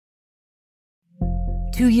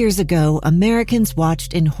2 years ago, Americans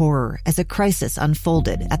watched in horror as a crisis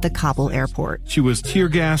unfolded at the Kabul airport. She was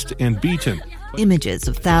tear-gassed and beaten. Images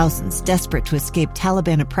of thousands desperate to escape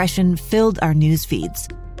Taliban oppression filled our news feeds.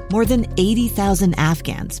 More than 80,000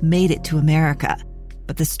 Afghans made it to America.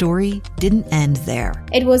 But the story didn't end there.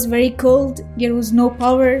 It was very cold. There was no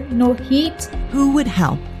power, no heat. Who would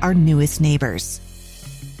help our newest neighbors?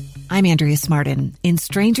 I'm Andrea Smartin. In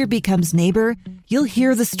Stranger Becomes Neighbor, you'll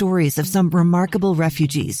hear the stories of some remarkable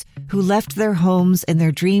refugees who left their homes and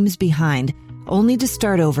their dreams behind, only to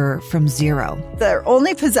start over from zero. Their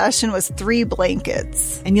only possession was 3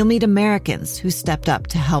 blankets. And you'll meet Americans who stepped up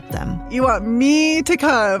to help them. You want me to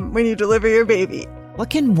come when you deliver your baby. What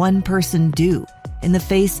can one person do in the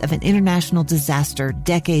face of an international disaster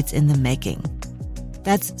decades in the making?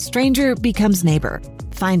 That's Stranger Becomes Neighbor.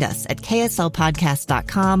 Find us at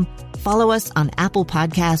kslpodcast.com. Follow us on Apple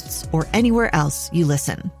Podcasts or anywhere else you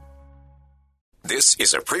listen. This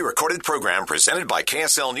is a pre-recorded program presented by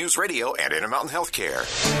KSL News Radio and Intermountain Healthcare.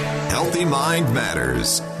 Healthy Mind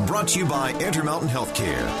Matters, brought to you by Intermountain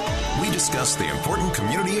Healthcare. We discuss the important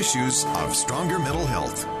community issues of stronger mental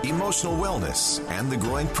health, emotional wellness, and the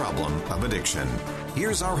growing problem of addiction.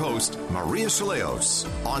 Here's our host, Maria Chaleos,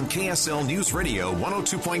 on KSL News Radio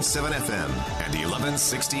 102.7 FM and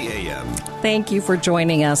 1160 AM. Thank you for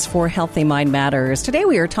joining us for Healthy Mind Matters. Today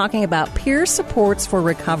we are talking about peer supports for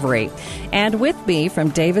recovery. And with me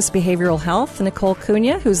from Davis Behavioral Health, Nicole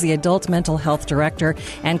Cunha, who's the Adult Mental Health Director,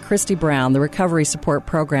 and Christy Brown, the Recovery Support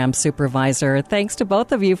Program Supervisor. Thanks to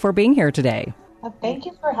both of you for being here today. Thank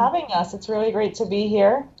you for having us. It's really great to be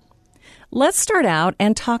here. Let's start out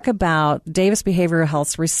and talk about Davis Behavioral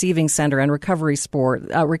Health's Receiving Center and recovery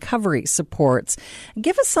supports.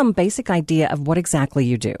 Give us some basic idea of what exactly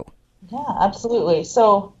you do. Yeah, absolutely.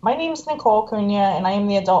 So my name is Nicole Cunha, and I am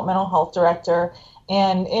the Adult Mental Health Director.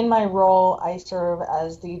 And in my role, I serve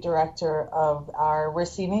as the director of our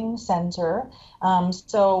Receiving Center.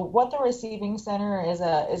 So what the Receiving Center is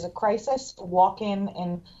a crisis walk-in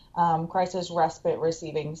and crisis respite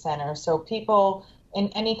receiving center. So people in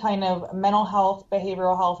any kind of mental health,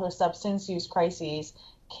 behavioral health, or substance use crises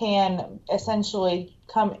can essentially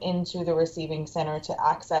come into the receiving center to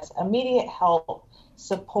access immediate help,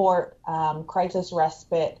 support, crisis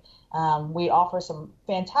respite. We offer some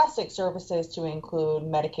fantastic services to include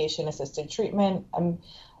medication-assisted treatment,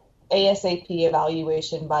 ASAP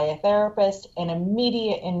evaluation by a therapist, and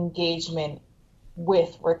immediate engagement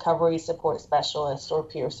with recovery support specialists or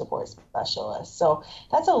peer support specialists. So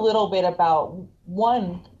that's a little bit about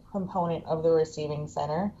one component of the receiving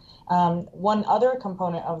center. One other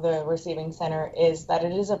component of the receiving center is that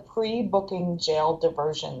it is a pre-booking jail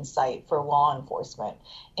diversion site for law enforcement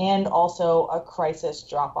and also a crisis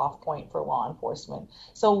drop-off point for law enforcement.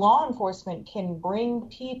 So law enforcement can bring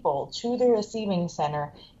people to the receiving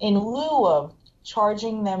center in lieu of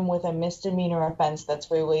charging them with a misdemeanor offense that's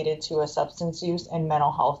related to a substance use and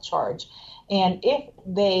mental health charge. And if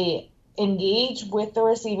they engage with the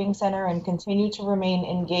receiving center and continue to remain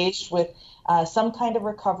engaged with some kind of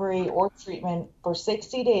recovery or treatment for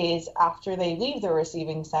 60 days after they leave the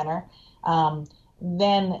receiving center,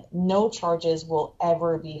 then no charges will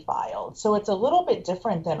ever be filed. So it's a little bit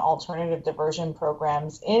different than alternative diversion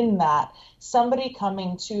programs in that somebody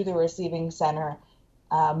coming to the receiving center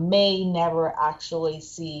may never actually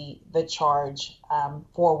see the charge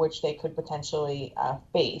for which they could potentially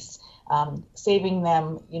face, saving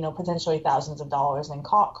them, potentially thousands of dollars in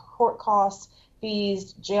court costs,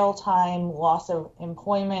 fees, jail time, loss of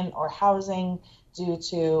employment or housing due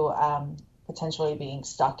to potentially being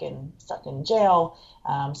stuck in jail.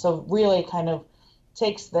 So really kind of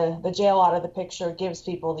takes the jail out of the picture, gives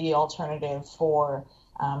people the alternative for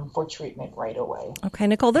treatment right away. Okay,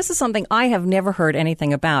 Nicole, this is something I have never heard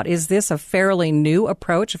anything about. Is this a fairly new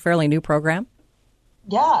approach, a fairly new program?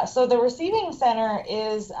 Yeah, so the receiving center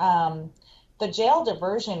is the jail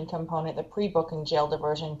diversion component, the pre-booking jail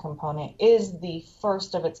diversion component is the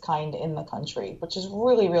first of its kind in the country, which is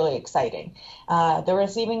really, really exciting. The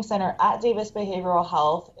receiving center at Davis Behavioral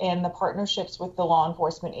Health and the partnerships with the law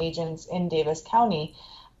enforcement agents in Davis County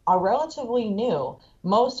are relatively new.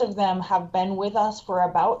 Most of them have been with us for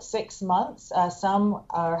about 6 months. Some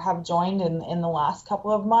have joined in the last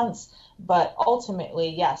couple of months, but ultimately,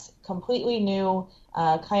 yes, completely new,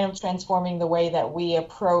 kind of transforming the way that we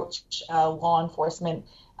approach law enforcement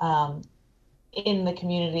in the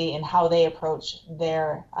community and how they approach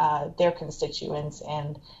their constituents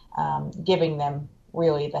and giving them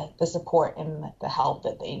really the support and the help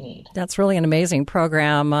that they need. That's really an amazing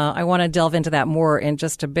program. I want to delve into that more in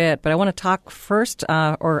just a bit, but I want to talk first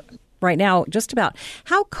or right now just about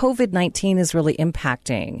how COVID-19 is really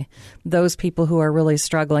impacting those people who are really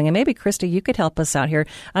struggling. And maybe, Christy, you could help us out here.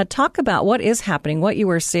 Talk about what is happening, what you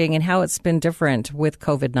are seeing, and how it's been different with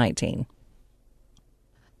COVID-19.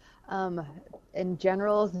 In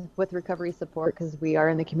general, with recovery support, because we are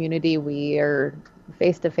in the community, we are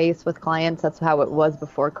face-to-face with clients. That's how it was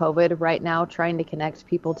before COVID. Right now, trying to connect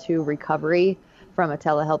people to recovery from a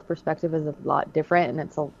telehealth perspective is a lot different, and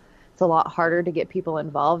it's a lot harder to get people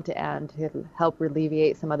involved and to help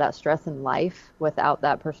alleviate some of that stress in life without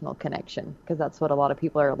that personal connection, because that's what a lot of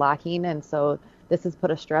people are lacking. And so this has put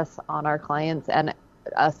a stress on our clients and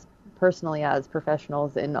us personally as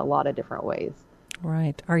professionals in a lot of different ways.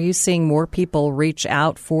 Right. Are you seeing more people reach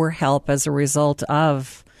out for help as a result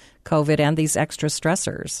of COVID and these extra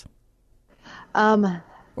stressors? Or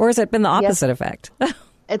has it been the opposite effect?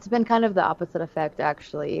 It's been kind of the opposite effect,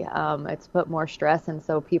 actually. It's put more stress, and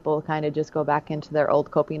so people kind of just go back into their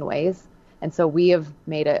old coping ways. And so we have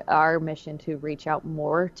made it our mission to reach out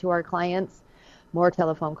more to our clients, more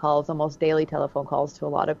telephone calls, almost daily telephone calls to a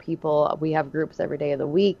lot of people. We have groups every day of the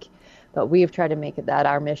week. But we've tried to make it that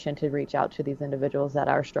our mission to reach out to these individuals that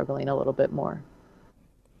are struggling a little bit more.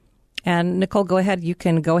 And Nicole, go ahead. You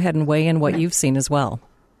can go ahead and weigh in what you've seen as well.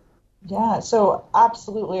 Yeah, so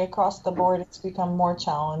absolutely across the board, it's become more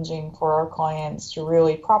challenging for our clients to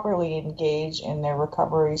really properly engage in their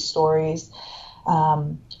recovery stories.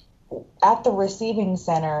 At the receiving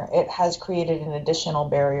center, it has created an additional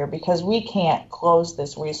barrier because we can't close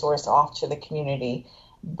this resource off to the community.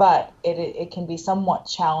 But it can be somewhat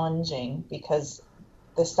challenging because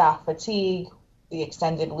the staff fatigue, the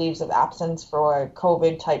extended leaves of absence for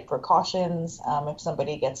COVID-type precautions. If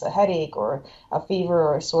somebody gets a headache or a fever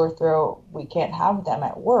or a sore throat, we can't have them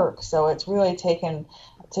at work. So it's really taken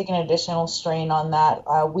additional strain on that.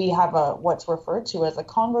 We have what's referred to as a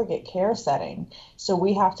congregate care setting. So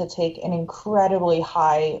we have to take an incredibly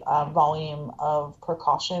high volume of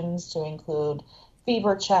precautions to include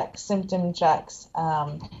fever checks, symptom checks,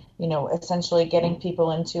 essentially getting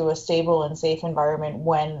people into a stable and safe environment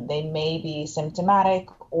when they may be symptomatic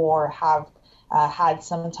or have had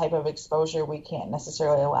some type of exposure. We can't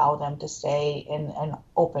necessarily allow them to stay in an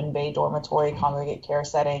open bay dormitory congregate care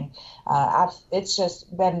setting. It's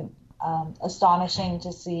just been astonishing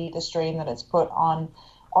to see the strain that it's put on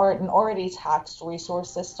an already taxed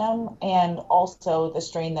resource system, and also the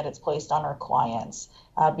strain that it's placed on our clients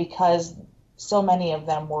because so many of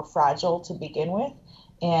them were fragile to begin with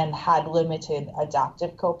and had limited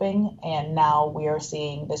adaptive coping. And now we are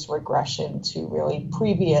seeing this regression to really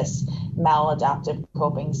previous maladaptive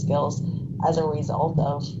coping skills as a result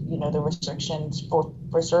of, the restrictions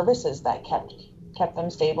for services that kept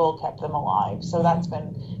them stable, kept them alive. So that's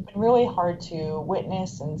been really hard to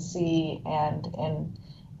witness and see and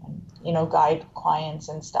guide clients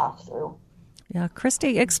and staff through. Yeah,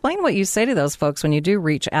 Christy, explain what you say to those folks when you do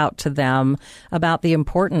reach out to them about the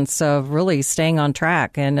importance of really staying on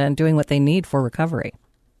track and doing what they need for recovery.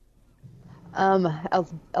 A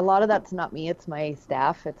lot of that's not me. It's my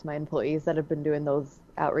staff. It's my employees that have been doing those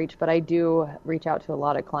outreach. But I do reach out to a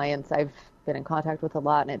lot of clients. I've been in contact with a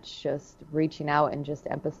lot, and it's just reaching out and just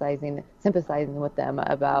sympathizing with them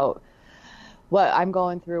about what I'm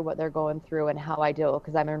going through, what they're going through, and how I deal,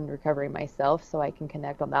 because I'm in recovery myself, so I can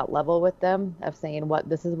connect on that level with them of saying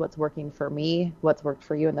this is what's working for me, what's worked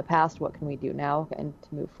for you in the past, what can we do now and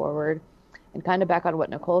to move forward. And kind of back on what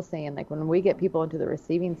Nicole's saying, like when we get people into the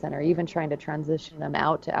receiving center, even trying to transition them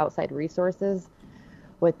out to outside resources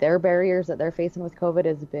with their barriers that they're facing with COVID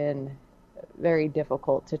has been very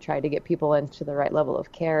difficult to try to get people into the right level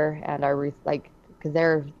of care, and because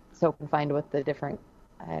they're so confined with the different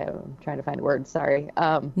I'm trying to find words. Sorry.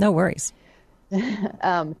 No worries.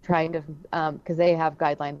 Trying to, because they have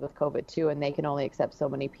guidelines with COVID too, and they can only accept so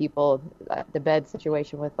many people. The bed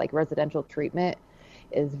situation with residential treatment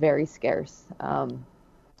is very scarce.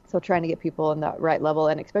 So trying to get people in the right level,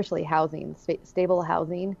 and especially housing, stable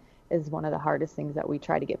housing is one of the hardest things that we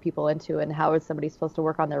try to get people into. And how is somebody supposed to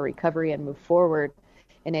work on their recovery and move forward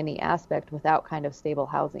in any aspect without kind of stable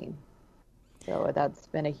housing? So that's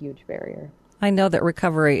been a huge barrier. I know that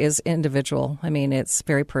recovery is individual. I mean, it's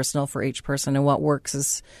very personal for each person, and what works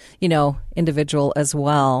is, individual as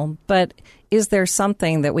well. But is there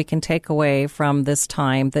something that we can take away from this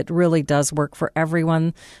time that really does work for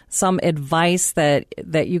everyone? Some advice that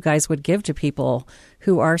you guys would give to people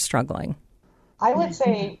who are struggling? I would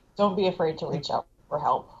say don't be afraid to reach out for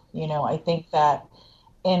help. I think that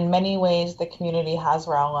in many ways the community has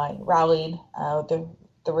rallied.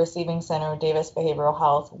 The receiving center, Davis Behavioral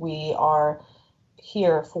Health, we are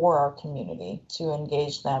here for our community, to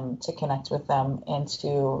engage them, to connect with them, and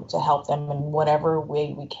to help them in whatever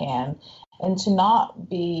way we can, and to not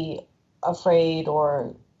be afraid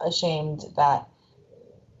or ashamed that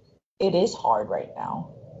it is hard right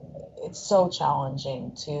now. It's so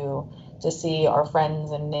challenging to see our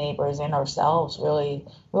friends and neighbors and ourselves really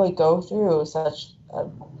go through such a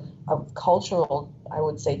cultural, I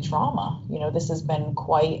would say, trauma. This has been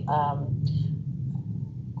quite a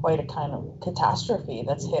kind of catastrophe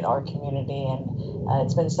that's hit our community, and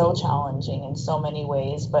it's been so challenging in so many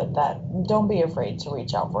ways. But don't be afraid to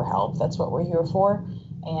reach out for help. That's what we're here for,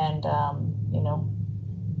 and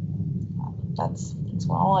that's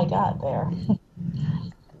all I got there.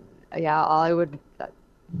 Yeah, all I would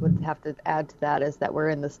have to add to that is that we're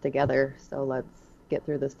in this together. So let's get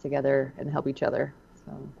through this together and help each other.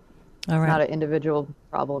 So all right. It's not an individual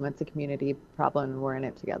problem, it's a community problem, and we're in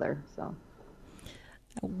it together. So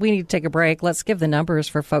we need to take a break. Let's give the numbers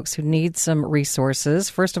for folks who need some resources.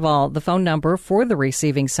 First of all, the phone number for the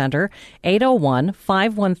Receiving Center,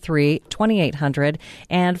 801-513-2800.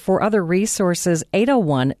 And for other resources,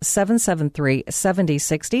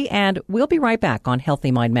 801-773-7060. And we'll be right back on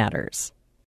Healthy Mind Matters.